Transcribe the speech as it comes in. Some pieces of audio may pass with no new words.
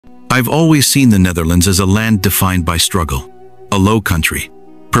I've always seen the Netherlands as a land defined by struggle, a low country,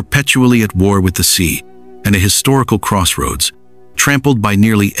 perpetually at war with the sea, and a historical crossroads, trampled by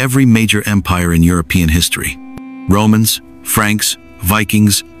nearly every major empire in European history. Romans, Franks,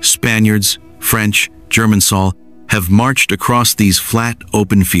 Vikings, Spaniards, French, Germanics have marched across these flat,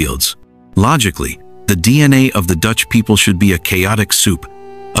 open fields. Logically, the DNA of the Dutch people should be a chaotic soup,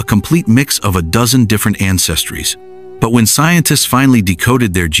 a complete mix of a dozen different ancestries. But when scientists finally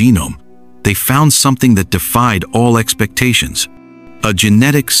decoded their genome, they found something that defied all expectations. A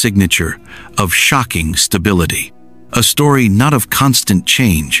genetic signature of shocking stability. A story not of constant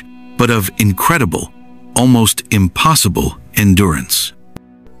change, but of incredible, almost impossible endurance.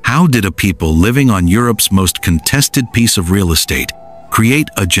 How did a people living on Europe's most contested piece of real estate create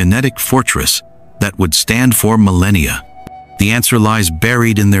a genetic fortress that would stand for millennia? The answer lies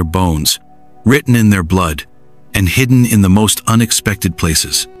buried in their bones, written in their blood, and hidden in the most unexpected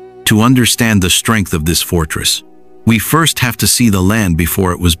places. To understand the strength of this fortress, we first have to see the land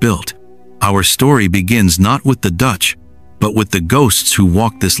before it was built. Our story begins not with the Dutch, but with the ghosts who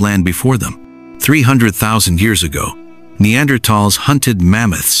walked this land before them. 300,000 years ago, Neanderthals hunted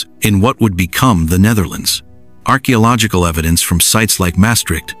mammoths in what would become the Netherlands. Archaeological evidence from sites like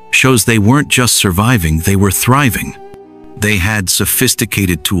Maastricht shows they weren't just surviving, they were thriving. They had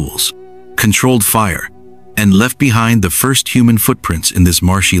sophisticated tools, controlled fire, and left behind the first human footprints in this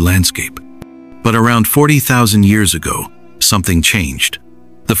marshy landscape. But around 40,000 years ago, something changed.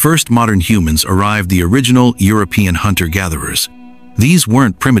 The first modern humans arrived, the original European hunter-gatherers. These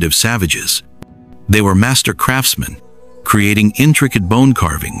weren't primitive savages. They were master craftsmen, creating intricate bone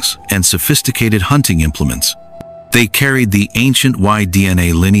carvings and sophisticated hunting implements. They carried the ancient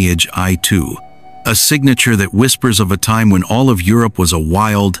Y-DNA lineage I2, a signature that whispers of a time when all of Europe was a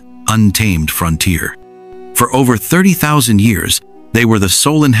wild, untamed frontier. For over 30,000 years, they were the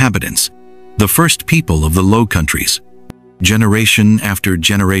sole inhabitants, the first people of the Low Countries. Generation after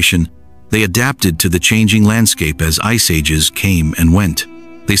generation, they adapted to the changing landscape as ice ages came and went.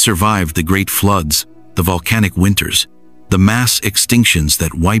 They survived the great floods, the volcanic winters, the mass extinctions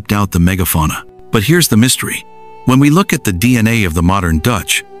that wiped out the megafauna. But here's the mystery. When we look at the DNA of the modern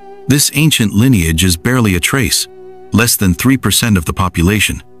Dutch, this ancient lineage is barely a trace, less than 3% of the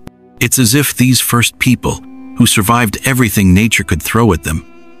population. It's as if these first people, who survived everything nature could throw at them,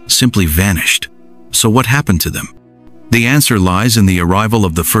 simply vanished. So what happened to them? The answer lies in the arrival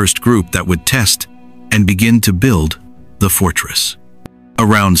of the first group that would test and begin to build the fortress.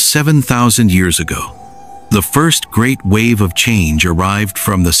 Around 7,000 years ago, the first great wave of change arrived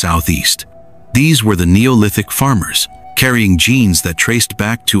from the southeast. These were the Neolithic farmers, carrying genes that traced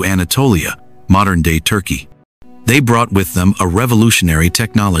back to Anatolia, modern-day Turkey. They brought with them a revolutionary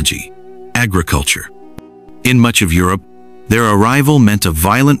technology, agriculture. In much of Europe, their arrival meant a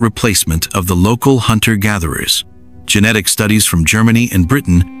violent replacement of the local hunter-gatherers. Genetic studies from Germany and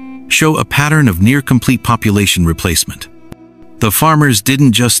Britain show a pattern of near-complete population replacement. The farmers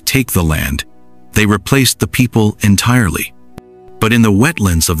didn't just take the land, they replaced the people entirely. But in the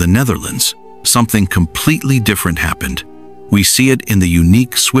wetlands of the Netherlands, something completely different happened. We see it in the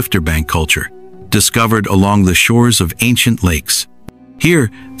unique Swifterbant culture, discovered along the shores of ancient lakes.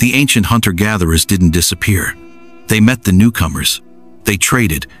 Here, the ancient hunter-gatherers didn't disappear. They met the newcomers. They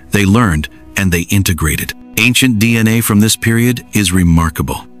traded, they learned, and they integrated. Ancient DNA from this period is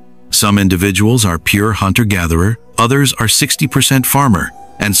remarkable. Some individuals are pure hunter-gatherer, others are 60% farmer,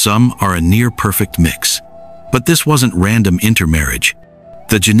 and some are a near-perfect mix. But this wasn't random intermarriage.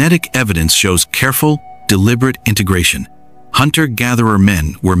 The genetic evidence shows careful, deliberate integration. Hunter-gatherer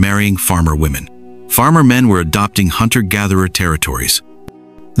men were marrying farmer women. Farmer men were adopting hunter-gatherer territories.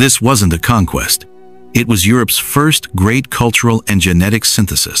 This wasn't a conquest. It was Europe's first great cultural and genetic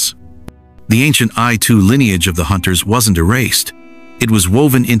synthesis. The ancient I2 lineage of the hunters wasn't erased. It was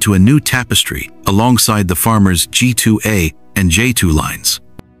woven into a new tapestry alongside the farmers' G2A and J2 lines.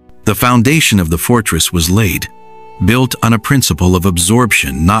 The foundation of the fortress was laid, built on a principle of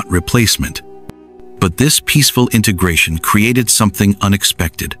absorption, not replacement. But this peaceful integration created something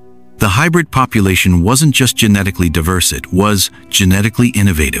unexpected. The hybrid population wasn't just genetically diverse, it was genetically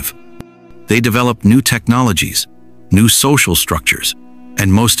innovative. They developed new technologies, new social structures,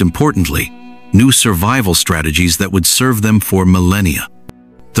 and most importantly, new survival strategies that would serve them for millennia.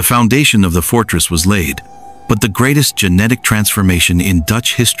 The foundation of the fortress was laid, but the greatest genetic transformation in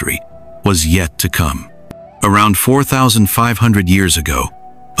Dutch history was yet to come. Around 4,500 years ago,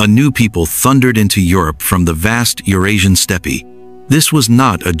 a new people thundered into Europe from the vast Eurasian steppe. This was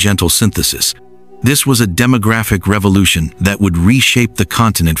not a gentle synthesis. This was a demographic revolution that would reshape the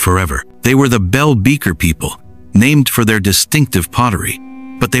continent forever. They were the Bell Beaker people, named for their distinctive pottery.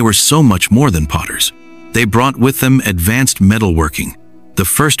 But they were so much more than potters. They brought with them advanced metalworking, the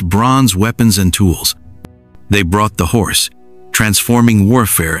first bronze weapons and tools. They brought the horse, transforming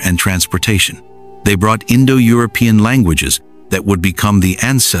warfare and transportation. They brought Indo-European languages that would become the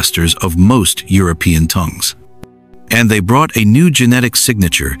ancestors of most European tongues. And they brought a new genetic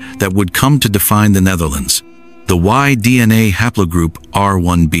signature that would come to define the Netherlands, the Y DNA haplogroup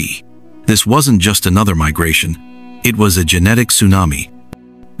R1b. This wasn't just another migration, it was a genetic tsunami.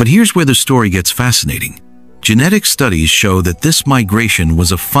 But here's where the story gets fascinating. Genetic studies show that this migration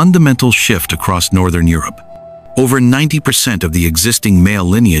was a fundamental shift across Northern Europe. Over 90% of the existing male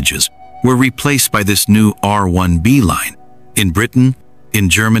lineages were replaced by this new R1b line. In Britain, in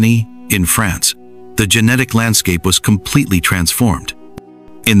Germany, in France, the genetic landscape was completely transformed.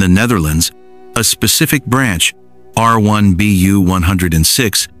 In the Netherlands, a specific branch,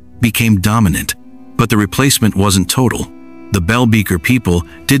 R1bu106, became dominant, but the replacement wasn't total. The Bell Beaker people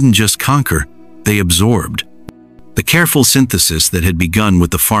didn't just conquer, they absorbed. The careful synthesis that had begun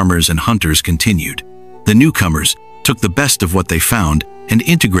with the farmers and hunters continued. The newcomers took the best of what they found and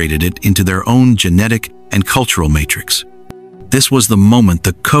integrated it into their own genetic and cultural matrix. This was the moment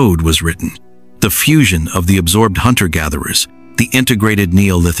the code was written. The fusion of the absorbed hunter-gatherers, the integrated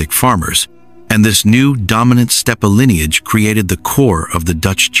Neolithic farmers, and this new dominant Steppe lineage created the core of the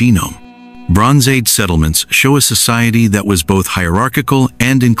Dutch genome. Bronze Age settlements show a society that was both hierarchical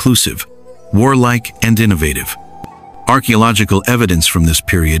and inclusive, warlike and innovative. Archaeological evidence from this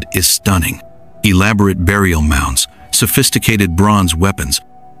period is stunning. Elaborate burial mounds, sophisticated bronze weapons,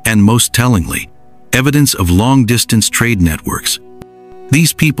 and most tellingly, evidence of long-distance trade networks.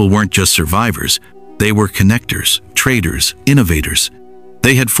 These people weren't just survivors, they were connectors, traders, innovators.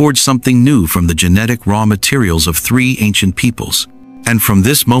 They had forged something new from the genetic raw materials of three ancient peoples. And from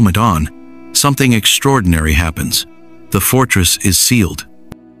this moment on, something extraordinary happens. The fortress is sealed.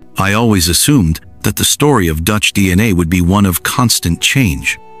 I always assumed that the story of Dutch DNA would be one of constant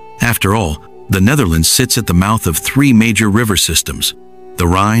change. After all, the Netherlands sits at the mouth of three major river systems, the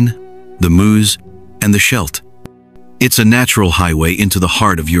Rhine, the Meuse, and the Scheldt. It's a natural highway into the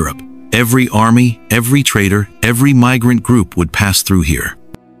heart of Europe. Every army, every trader, every migrant group would pass through here.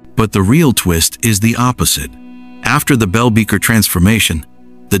 But the real twist is the opposite. After the Bell Beaker transformation,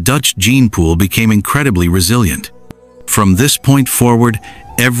 the Dutch gene pool became incredibly resilient. From this point forward,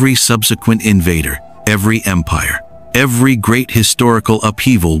 every subsequent invader, every empire, every great historical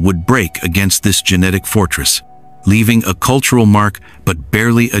upheaval would break against this genetic fortress, leaving a cultural mark but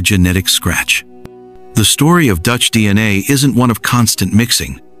barely a genetic scratch. The story of Dutch DNA isn't one of constant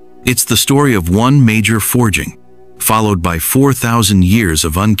mixing. It's the story of one major forging, followed by 4,000 years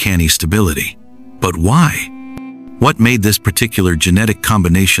of uncanny stability. But why? What made this particular genetic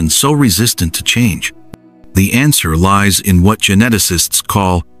combination so resistant to change? The answer lies in what geneticists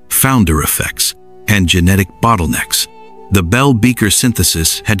call founder effects and genetic bottlenecks. The Bell Beaker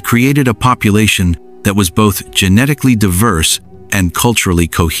synthesis had created a population that was both genetically diverse and culturally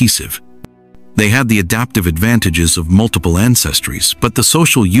cohesive. They had the adaptive advantages of multiple ancestries, but the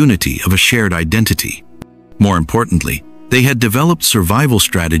social unity of a shared identity. More importantly, they had developed survival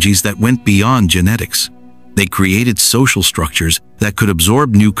strategies that went beyond genetics. They created social structures that could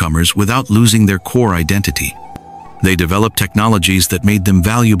absorb newcomers without losing their core identity. They developed technologies that made them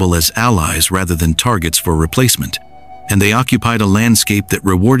valuable as allies rather than targets for replacement. And they occupied a landscape that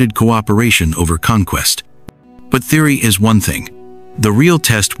rewarded cooperation over conquest. But theory is one thing. The real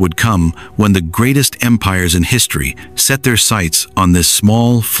test would come when the greatest empires in history set their sights on this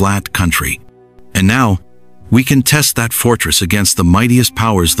small, flat country. And now, we can test that fortress against the mightiest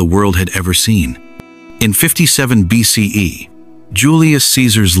powers the world had ever seen. In 57 BCE, Julius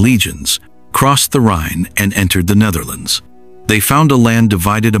Caesar's legions crossed the Rhine and entered the Netherlands. They found a land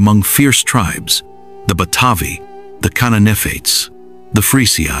divided among fierce tribes, the Batavi, the Cananefates, the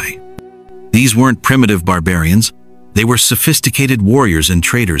Frisia. These weren't primitive barbarians. They were sophisticated warriors and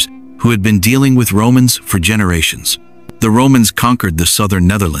traders who had been dealing with Romans for generations. The Romans conquered the southern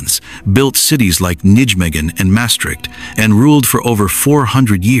Netherlands, built cities like Nijmegen and Maastricht, and ruled for over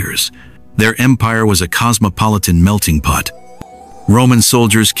 400 years. Their empire was a cosmopolitan melting pot. Roman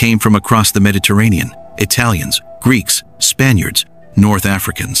soldiers came from across the Mediterranean: Italians, Greeks, Spaniards, North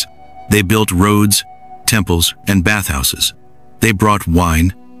Africans. They built roads, temples, and bathhouses. They brought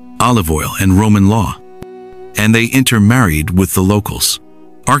wine, olive oil, and Roman law. And they intermarried with the locals.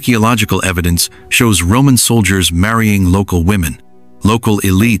 Archaeological evidence shows Roman soldiers marrying local women, local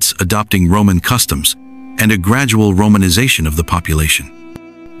elites adopting Roman customs, and a gradual Romanization of the population.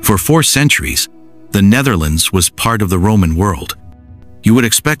 For 4 centuries, the Netherlands was part of the Roman world. You would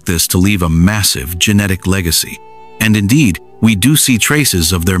expect this to leave a massive genetic legacy. And indeed, we do see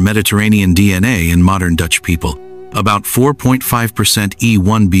traces of their Mediterranean DNA in modern Dutch people, about 4.5%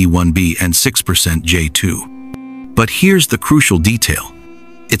 E1B1B and 6% J2. But here's the crucial detail.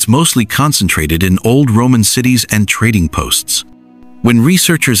 It's mostly concentrated in old Roman cities and trading posts. When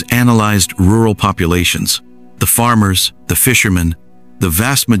researchers analyzed rural populations, the farmers, the fishermen, the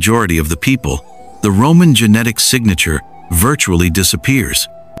vast majority of the people, the Roman genetic signature virtually disappears.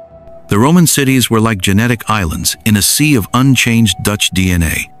 The Roman cities were like genetic islands in a sea of unchanged Dutch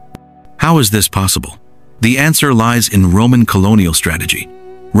DNA. How is this possible? The answer lies in Roman colonial strategy.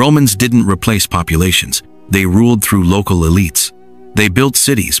 Romans didn't replace populations. They ruled through local elites. They built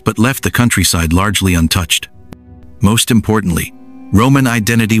cities but left the countryside largely untouched. Most importantly, Roman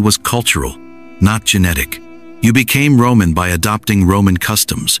identity was cultural, not genetic. You became Roman by adopting Roman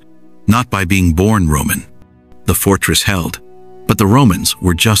customs, not by being born Roman. The fortress held, but the Romans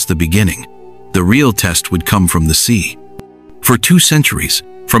were just the beginning. The real test would come from the sea. For 2 centuries,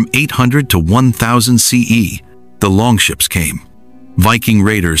 from 800 to 1000 CE, the longships came. Viking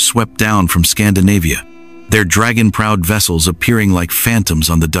raiders swept down from Scandinavia, their dragon-proud vessels appearing like phantoms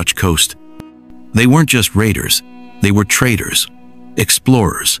on the Dutch coast. They weren't just raiders, they were traders,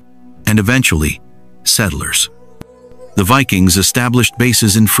 explorers, and eventually, settlers. The Vikings established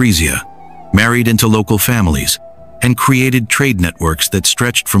bases in Frisia, married into local families, and created trade networks that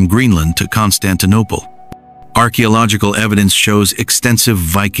stretched from Greenland to Constantinople. Archaeological evidence shows extensive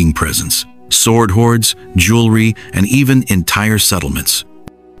Viking presence, sword hoards, jewelry, and even entire settlements.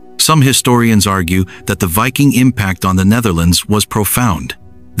 Some historians argue that the Viking impact on the Netherlands was profound.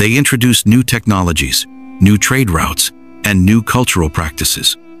 They introduced new technologies, new trade routes, and new cultural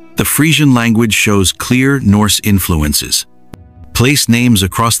practices. The Frisian language shows clear Norse influences. Place names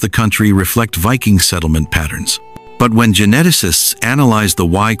across the country reflect Viking settlement patterns. But when geneticists analyzed the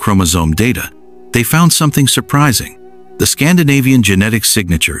Y chromosome data, they found something surprising. The Scandinavian genetic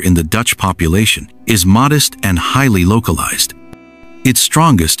signature in the Dutch population is modest and highly localized. It's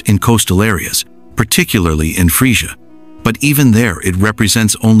strongest in coastal areas, particularly in Frisia, but even there it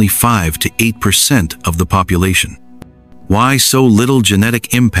represents only 5 to 8% of the population. Why so little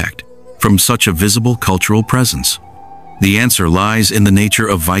genetic impact from such a visible cultural presence? The answer lies in the nature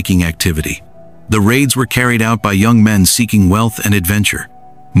of Viking activity. The raids were carried out by young men seeking wealth and adventure.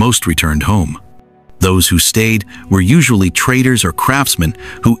 Most returned home. Those who stayed were usually traders or craftsmen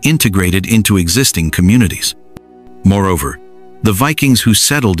who integrated into existing communities. Moreover, the Vikings who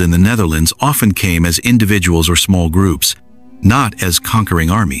settled in the Netherlands often came as individuals or small groups, not as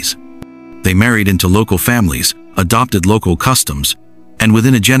conquering armies. They married into local families, adopted local customs, and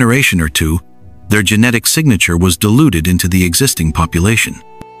within a generation or two, their genetic signature was diluted into the existing population.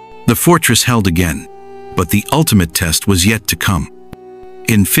 The fortress held again, but the ultimate test was yet to come.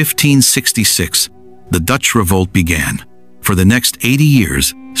 In 1566, the Dutch revolt began. For the next 80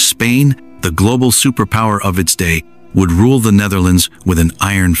 years, Spain, the global superpower of its day, would rule the Netherlands with an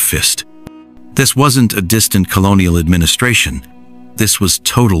iron fist. This wasn't a distant colonial administration. This was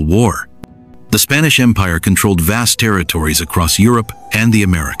total war. The Spanish Empire controlled vast territories across Europe and the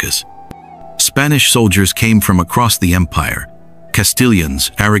Americas. Spanish soldiers came from across the empire: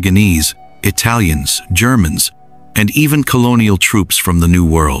 Castilians, Aragonese, Italians, Germans, and even colonial troops from the New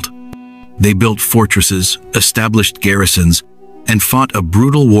World. They built fortresses, established garrisons, and fought a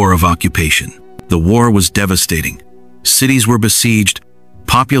brutal war of occupation. The war was devastating. Cities were besieged,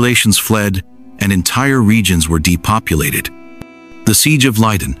 populations fled, and entire regions were depopulated. The Siege of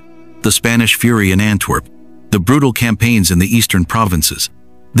Leiden, the Spanish Fury in Antwerp, the brutal campaigns in the eastern provinces.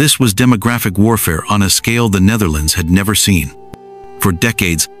 This was demographic warfare on a scale the Netherlands had never seen. For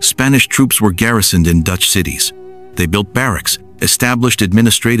decades, Spanish troops were garrisoned in Dutch cities. They built barracks, established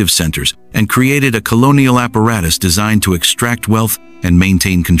administrative centers, and created a colonial apparatus designed to extract wealth and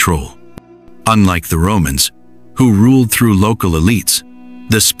maintain control. Unlike the Romans, who ruled through local elites,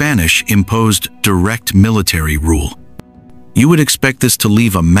 the Spanish imposed direct military rule. You would expect this to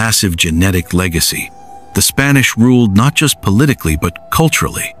leave a massive genetic legacy. The Spanish ruled not just politically but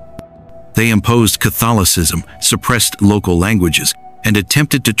culturally. They imposed Catholicism, suppressed local languages, and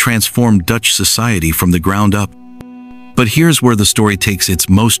attempted to transform Dutch society from the ground up. But here's where the story takes its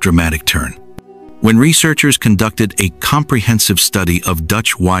most dramatic turn. When researchers conducted a comprehensive study of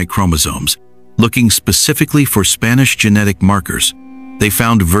Dutch Y chromosomes, looking specifically for Spanish genetic markers, they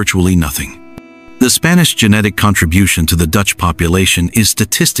found virtually nothing. The Spanish genetic contribution to the Dutch population is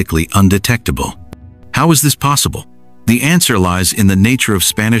statistically undetectable. How is this possible? The answer lies in the nature of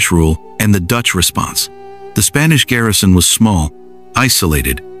Spanish rule and the Dutch response. The Spanish garrison was small,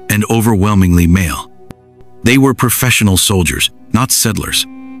 isolated, and overwhelmingly male. They were professional soldiers, not settlers.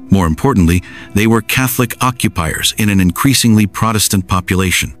 More importantly, they were Catholic occupiers in an increasingly Protestant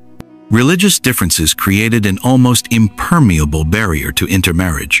population. Religious differences created an almost impermeable barrier to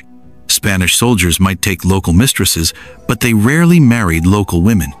intermarriage. Spanish soldiers might take local mistresses, but they rarely married local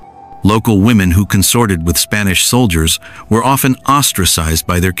women. Local women who consorted with Spanish soldiers were often ostracized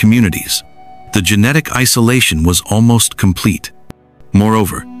by their communities. The genetic isolation was almost complete.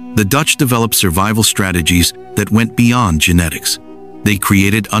 Moreover, the Dutch developed survival strategies that went beyond genetics. They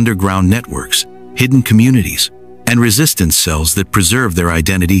created underground networks, hidden communities, and resistance cells that preserved their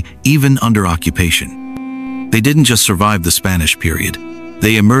identity even under occupation. They didn't just survive the Spanish period.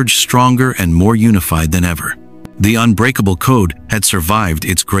 They emerged stronger and more unified than ever. The unbreakable code had survived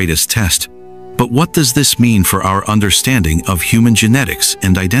its greatest test. But what does this mean for our understanding of human genetics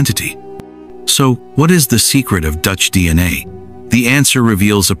and identity? So, what is the secret of Dutch DNA? The answer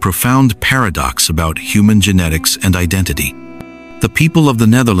reveals a profound paradox about human genetics and identity. The people of the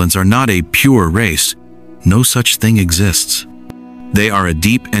Netherlands are not a pure race. No such thing exists. They are a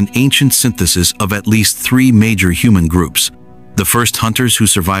deep and ancient synthesis of at least three major human groups. The first hunters who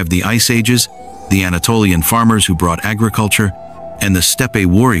survived the Ice Ages, the Anatolian farmers who brought agriculture, and the Steppe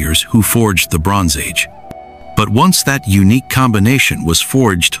warriors who forged the Bronze Age. But once that unique combination was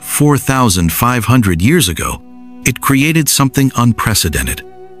forged 4,500 years ago, it created something unprecedented,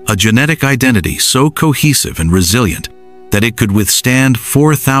 a genetic identity so cohesive and resilient that it could withstand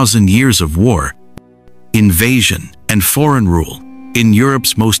 4,000 years of war, invasion, and foreign rule in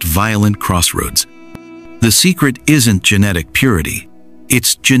Europe's most violent crossroads. The secret isn't genetic purity,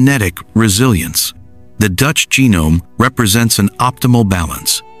 it's genetic resilience. The Dutch genome represents an optimal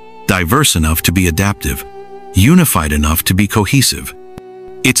balance, diverse enough to be adaptive, unified enough to be cohesive.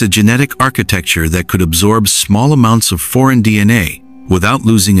 It's a genetic architecture that could absorb small amounts of foreign DNA without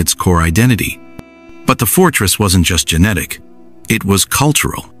losing its core identity. But the fortress wasn't just genetic, it was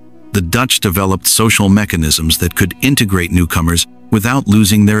cultural. The Dutch developed social mechanisms that could integrate newcomers without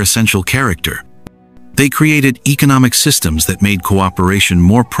losing their essential character. They created economic systems that made cooperation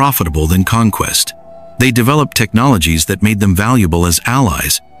more profitable than conquest. They developed technologies that made them valuable as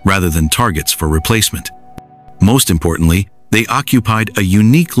allies rather than targets for replacement. Most importantly, they occupied a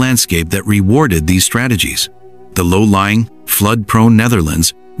unique landscape that rewarded these strategies. The low-lying, flood-prone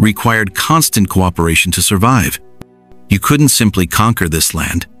Netherlands required constant cooperation to survive. You couldn't simply conquer this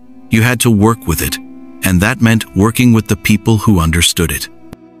land. You had to work with it, and that meant working with the people who understood it.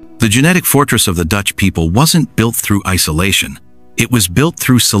 The genetic fortress of the Dutch people wasn't built through isolation. It was built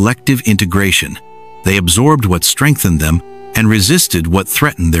through selective integration. They absorbed what strengthened them and resisted what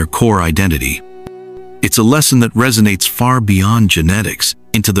threatened their core identity. It's a lesson that resonates far beyond genetics,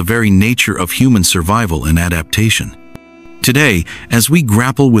 into the very nature of human survival and adaptation. Today, as we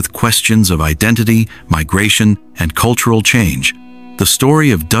grapple with questions of identity, migration, and cultural change, the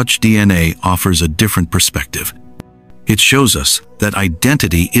story of Dutch DNA offers a different perspective. It shows us that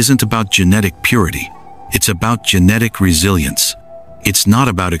identity isn't about genetic purity, it's about genetic resilience. It's not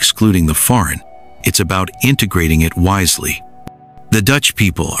about excluding the foreign, it's about integrating it wisely. The Dutch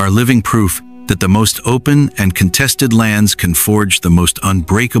people are living proof that the most open and contested lands can forge the most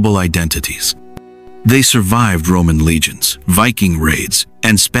unbreakable identities. They survived Roman legions, Viking raids,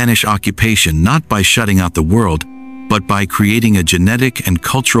 and Spanish occupation not by shutting out the world, but by creating a genetic and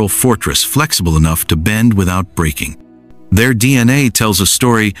cultural fortress flexible enough to bend without breaking. Their DNA tells a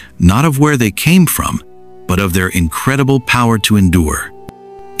story not of where they came from, but of their incredible power to endure.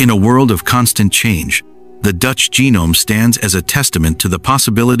 In a world of constant change, the Dutch genome stands as a testament to the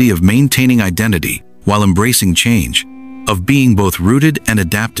possibility of maintaining identity while embracing change, of being both rooted and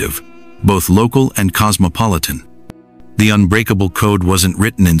adaptive, both local and cosmopolitan. The unbreakable code wasn't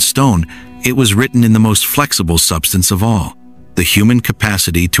written in stone, it was written in the most flexible substance of all, the human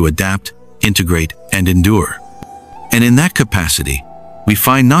capacity to adapt, integrate, and endure. And in that capacity, we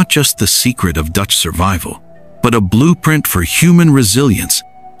find not just the secret of Dutch survival, but a blueprint for human resilience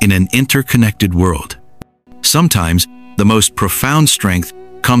in an interconnected world. Sometimes, the most profound strength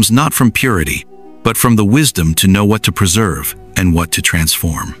comes not from purity, but from the wisdom to know what to preserve and what to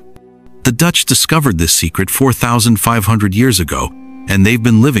transform. The Dutch discovered this secret 4,500 years ago, and they've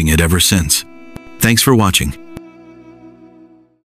been living it ever since. Thanks for watching.